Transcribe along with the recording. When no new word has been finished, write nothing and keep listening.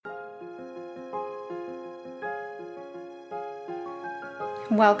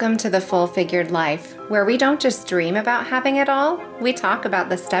Welcome to the Full Figured Life, where we don't just dream about having it all, we talk about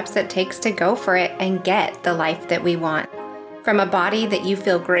the steps it takes to go for it and get the life that we want. From a body that you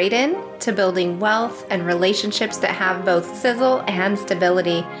feel great in, to building wealth and relationships that have both sizzle and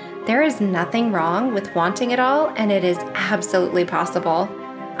stability, there is nothing wrong with wanting it all, and it is absolutely possible.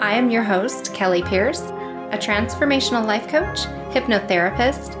 I am your host, Kelly Pierce, a transformational life coach,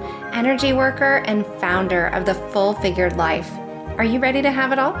 hypnotherapist, energy worker, and founder of the Full Figured Life. Are you ready to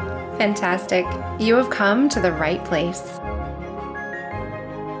have it all? Fantastic. You have come to the right place.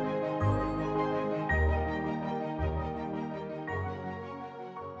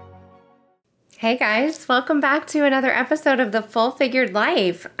 Hey guys, welcome back to another episode of the Full Figured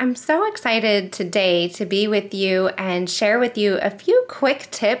Life. I'm so excited today to be with you and share with you a few quick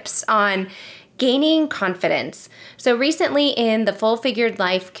tips on gaining confidence. So recently in the Full Figured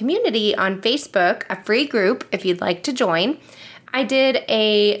Life community on Facebook, a free group if you'd like to join, I did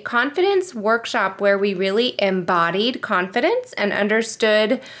a confidence workshop where we really embodied confidence and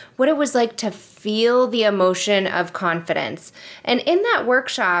understood what it was like to feel the emotion of confidence. And in that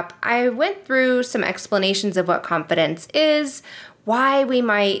workshop, I went through some explanations of what confidence is, why we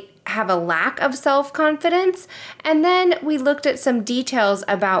might have a lack of self-confidence, and then we looked at some details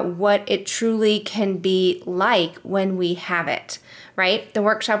about what it truly can be like when we have it. Right? The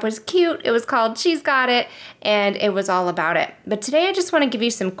workshop was cute. It was called She's Got It, and it was all about it. But today I just want to give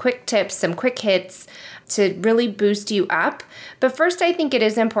you some quick tips, some quick hits to really boost you up. But first, I think it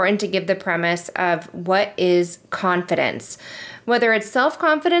is important to give the premise of what is confidence. Whether it's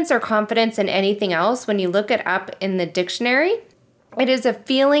self-confidence or confidence in anything else, when you look it up in the dictionary, it is a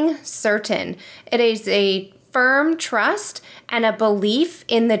feeling certain. It is a firm trust and a belief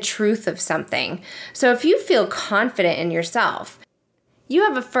in the truth of something. So if you feel confident in yourself, you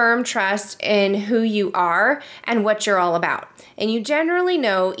have a firm trust in who you are and what you're all about. And you generally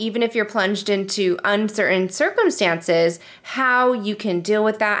know, even if you're plunged into uncertain circumstances, how you can deal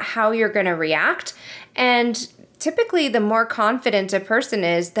with that, how you're going to react. And typically, the more confident a person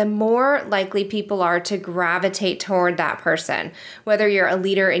is, the more likely people are to gravitate toward that person. Whether you're a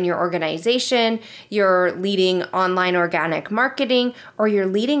leader in your organization, you're leading online organic marketing, or you're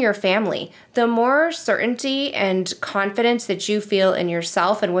leading your family, the more certainty and confidence that you feel in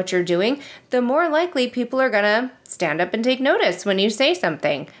yourself and what you're doing, the more likely people are going to stand up and take notice when you say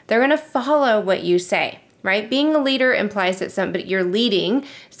something. They're going to follow what you say, right? Being a leader implies that you're leading,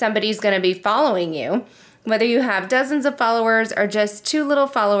 somebody's going to be following you. Whether you have dozens of followers or just two little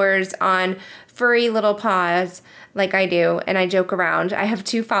followers on furry little paws like I do, and I joke around, I have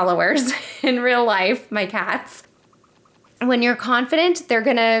 2 followers in real life, my cats. When you're confident, they're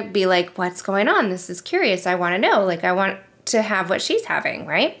going to be like, what's going on? This is curious. I want to know. I want to have what she's having,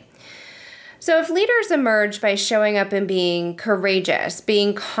 right? So if leaders emerge by showing up and being courageous,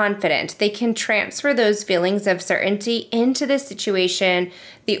 being confident, they can transfer those feelings of certainty into the situation,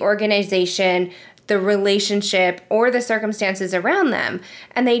 the organization, the relationship, or the circumstances around them.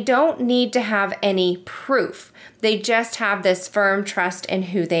 And they don't need to have any proof. They just have this firm trust in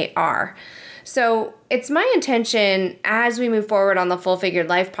who they are. So it's my intention as we move forward on the Full Figured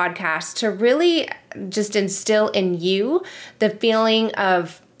Life podcast to really just instill in you the feeling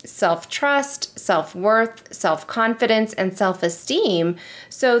of self-trust, self-worth, self-confidence, and self-esteem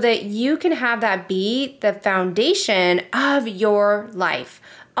so that you can have that be the foundation of your life.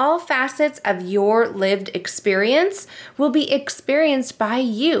 All facets of your lived experience will be experienced by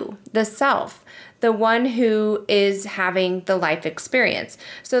you, the self, the one who is having the life experience.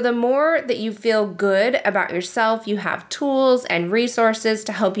 So the more that you feel good about yourself, you have tools and resources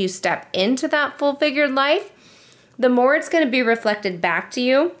to help you step into that full figured life, the more it's going to be reflected back to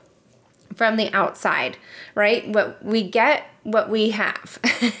you from the outside, right? What we get, what we have.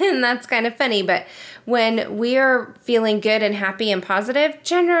 And that's kind of funny, but when we are feeling good and happy and positive,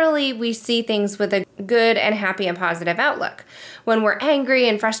 generally we see things with a good and happy and positive outlook. When we're angry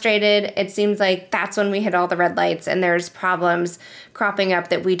and frustrated, it seems like that's when we hit all the red lights and there's problems cropping up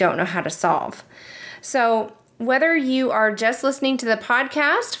that we don't know how to solve. So whether you are just listening to the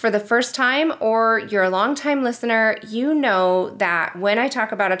podcast for the first time or you're a longtime listener, you know that when I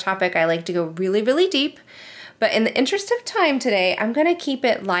talk about a topic, I like to go really, really deep. But in the interest of time today, I'm going to keep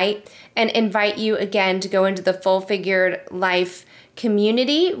it light and invite you again to go into the Full Figured Life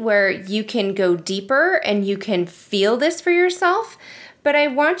community where you can go deeper and you can feel this for yourself. But I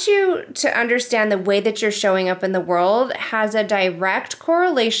want you to understand the way that you're showing up in the world has a direct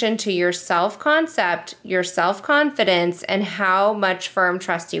correlation to your self-concept, your self-confidence, and how much firm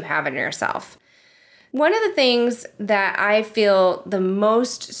trust you have in yourself. One of the things that I feel the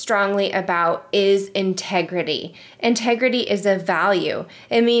most strongly about is integrity. Integrity is a value.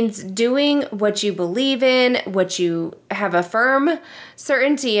 It means doing what you believe in, what you have a firm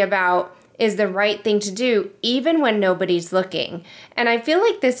certainty about is the right thing to do, even when nobody's looking. And I feel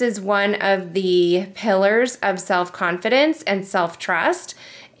like this is one of the pillars of self-confidence and self-trust,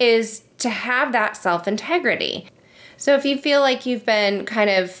 is to have that self-integrity. So if you feel like you've been kind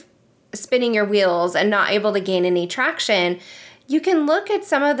of spinning your wheels and not able to gain any traction, you can look at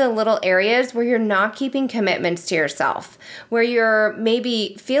some of the little areas where you're not keeping commitments to yourself, where you're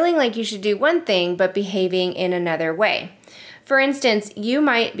maybe feeling like you should do one thing but behaving in another way. For instance, you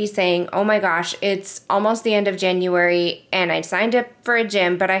might be saying, oh my gosh, it's almost the end of January and I signed up for a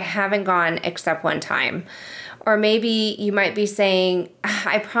gym, but I haven't gone except one time. Or maybe you might be saying,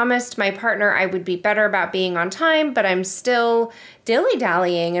 I promised my partner I would be better about being on time, but I'm still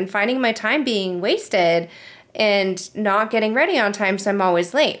dilly-dallying and finding my time being wasted and not getting ready on time, so I'm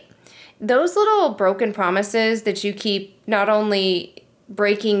always late. Those little broken promises that you keep not only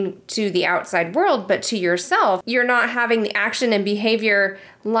breaking to the outside world, but to yourself, you're not having the action and behavior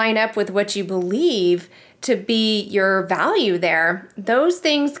line up with what you believe to be your value there. Those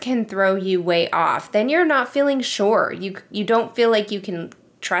things can throw you way off. Then you're not feeling sure. You don't feel like you can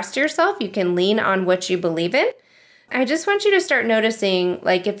trust yourself. You can lean on what you believe in. I just want you to start noticing,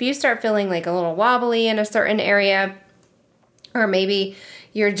 like if you start feeling like a little wobbly in a certain area, or maybe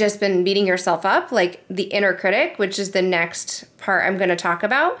you're just been beating yourself up, like the inner critic, which is the next part I'm going to talk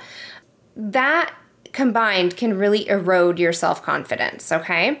about, that combined can really erode your self-confidence,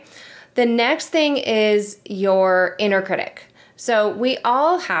 okay? The next thing is your inner critic. So we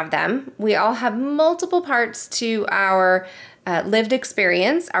all have them. We all have multiple parts to our lived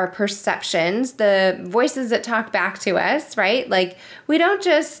experience, our perceptions, the voices that talk back to us, right? Like we don't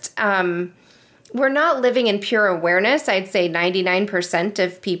just, we're not living in pure awareness. I'd say 99%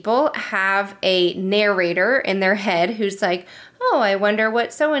 of people have a narrator in their head who's like, oh, I wonder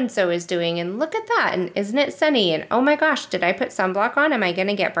what so-and-so is doing, and look at that, and isn't it sunny, and oh my gosh, did I put sunblock on? Am I going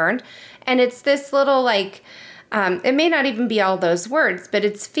to get burned? And it's this little like, it may not even be all those words, but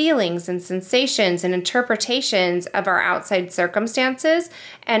it's feelings and sensations and interpretations of our outside circumstances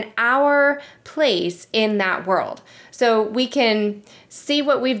and our place in that world. So we can see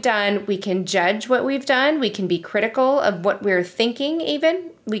what we've done, we can judge what we've done, we can be critical of what we're thinking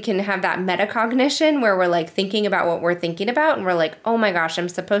even. We can have that metacognition where we're like thinking about what we're thinking about and we're like, oh my gosh, I'm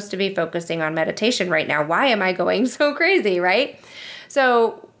supposed to be focusing on meditation right now. Why am I going so crazy, right?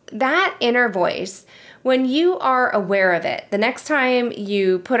 So that inner voice, when you are aware of it, the next time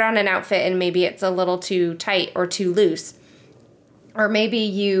you put on an outfit and maybe it's a little too tight or too loose, or maybe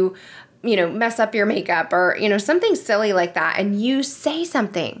you mess up your makeup or, something silly like that, and you say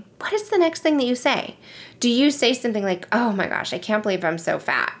something, what is the next thing that you say? Do you say something like, oh my gosh, I can't believe I'm so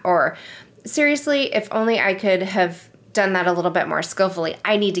fat? Or seriously, if only I could have done that a little bit more skillfully.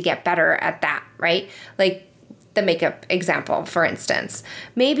 I need to get better at that, right? Like the makeup example, for instance.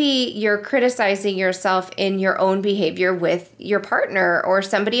 Maybe you're criticizing yourself in your own behavior with your partner or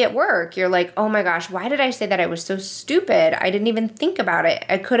somebody at work. You're like, oh my gosh, why did I say that? I was so stupid. I didn't even think about it.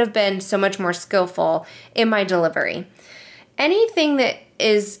 I could have been so much more skillful in my delivery. Anything that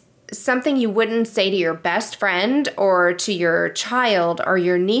is something you wouldn't say to your best friend or to your child or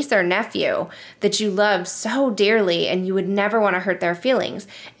your niece or nephew that you love so dearly and you would never want to hurt their feelings.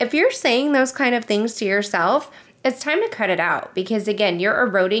 If you're saying those kind of things to yourself, it's time to cut it out because, again, you're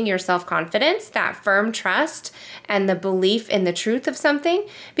eroding your self-confidence, that firm trust, and the belief in the truth of something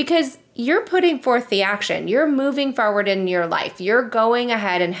because you're putting forth the action. You're moving forward in your life. You're going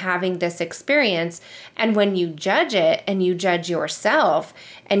ahead and having this experience. And when you judge it and you judge yourself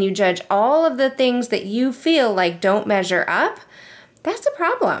and you judge all of the things that you feel like don't measure up, that's a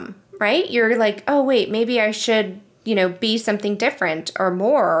problem, right? You're like, oh, wait, maybe I should be something different or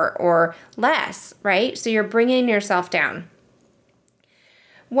more or less, right? So you're bringing yourself down.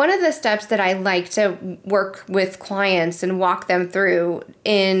 One of the steps that I like to work with clients and walk them through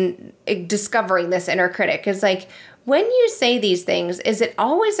in discovering this inner critic is like, when you say these things, is it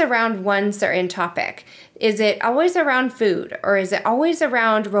always around one certain topic? Is it always around food or is it always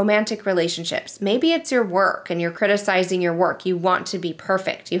around romantic relationships? Maybe it's your work and you're criticizing your work. You want to be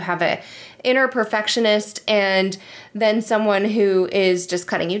perfect. You have an inner perfectionist and then someone who is just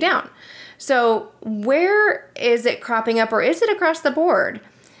cutting you down. So where is it cropping up or is it across the board?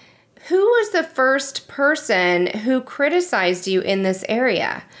 Who was the first person who criticized you in this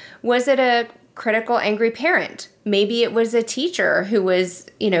area? Was it a critical, angry parent? Maybe it was a teacher who was,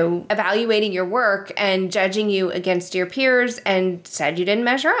 evaluating your work and judging you against your peers and said you didn't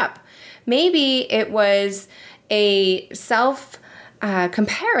measure up. Maybe it was a self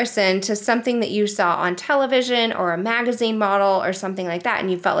comparison to something that you saw on television or a magazine model or something like that,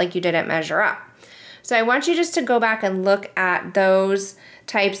 and you felt like you didn't measure up. So I want you just to go back and look at those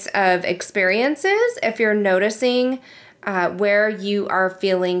types of experiences if you're noticing where you are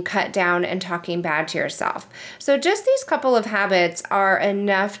feeling cut down and talking bad to yourself. So just these couple of habits are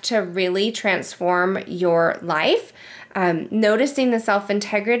enough to really transform your life. Noticing the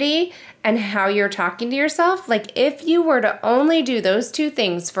self-integrity and how you're talking to yourself. Like if you were to only do those two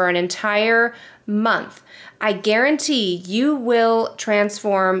things for an entire month, I guarantee you will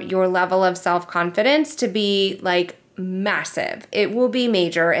transform your level of self-confidence to be like massive. It will be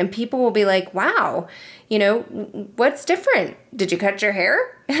major, and people will be like, wow, you know, what's different? Did you cut your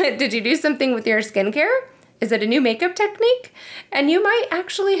hair? Did you do something with your skincare? Is it a new makeup technique? And you might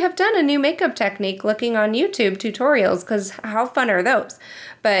actually have done a new makeup technique looking on YouTube tutorials, because how fun are those?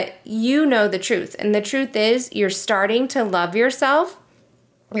 But you know the truth. And the truth is you're starting to love yourself.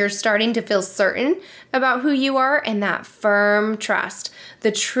 You're starting to feel certain about who you are, and that firm trust.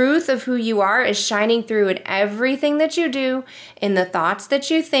 The truth of who you are is shining through in everything that you do, in the thoughts that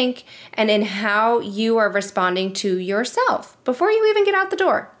you think, and in how you are responding to yourself before you even get out the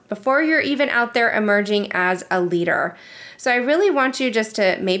door, before you're even out there emerging as a leader. So I really want you just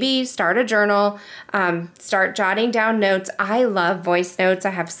to maybe start a journal, start jotting down notes. I love voice notes.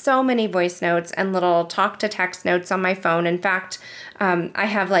 I have so many voice notes and little talk to text notes on my phone. In fact, I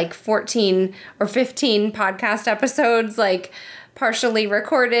have like 14 or 15 podcast episodes like partially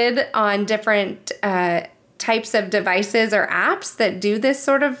recorded on different types of devices or apps that do this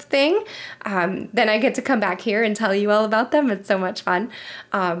sort of thing. Then I get to come back here and tell you all about them. It's so much fun.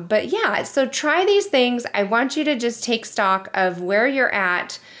 But yeah, so try these things. I want you to just take stock of where you're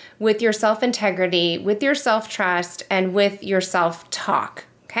at with your self-integrity, with your self-trust, and with your self-talk,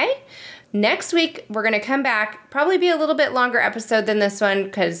 okay? Next week, we're going to come back, probably be a little bit longer episode than this one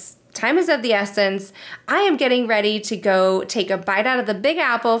because time is of the essence. I am getting ready to go take a bite out of the Big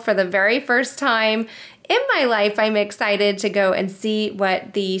Apple for the very first time in my life. I'm excited to go and see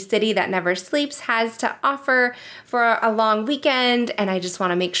what the City That Never Sleeps has to offer for a long weekend. And I just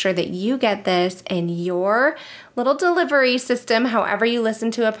want to make sure that you get this in your little delivery system, however you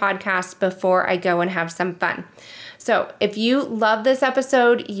listen to a podcast, before I go and have some fun. So if you love this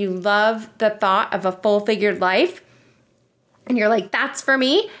episode, you love the thought of a full-figured life, and you're like, that's for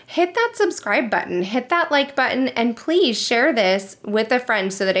me, hit that subscribe button, hit that like button, and please share this with a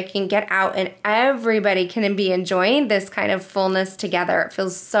friend so that it can get out and everybody can be enjoying this kind of fullness together. It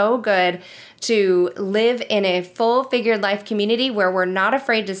feels so good to live in a full-figured life community where we're not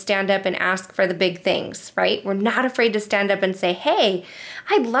afraid to stand up and ask for the big things, right? We're not afraid to stand up and say, hey,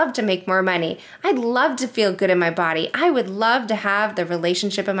 I'd love to make more money. I'd love to feel good in my body. I would love to have the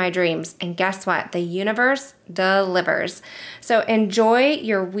relationship of my dreams. And guess what? The universe delivers. So enjoy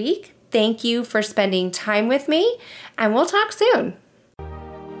your week. Thank you for spending time with me, and we'll talk soon.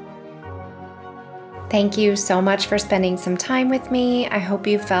 Thank you so much for spending some time with me. I hope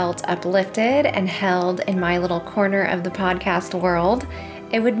you felt uplifted and held in my little corner of the podcast world.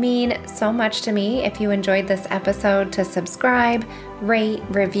 It would mean so much to me if you enjoyed this episode to subscribe, rate,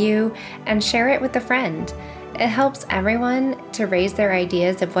 review, and share it with a friend. It helps everyone to raise their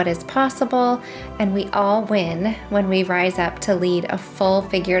ideas of what is possible, and we all win when we rise up to lead a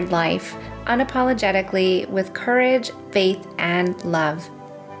full-figured life, unapologetically, with courage, faith, and love.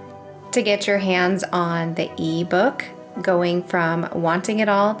 To get your hands on the ebook, Going From Wanting It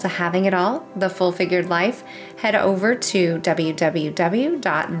All to Having It All, The Full Figured Life, head over to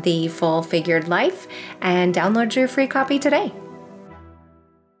www.thefullfiguredlife and download your free copy today.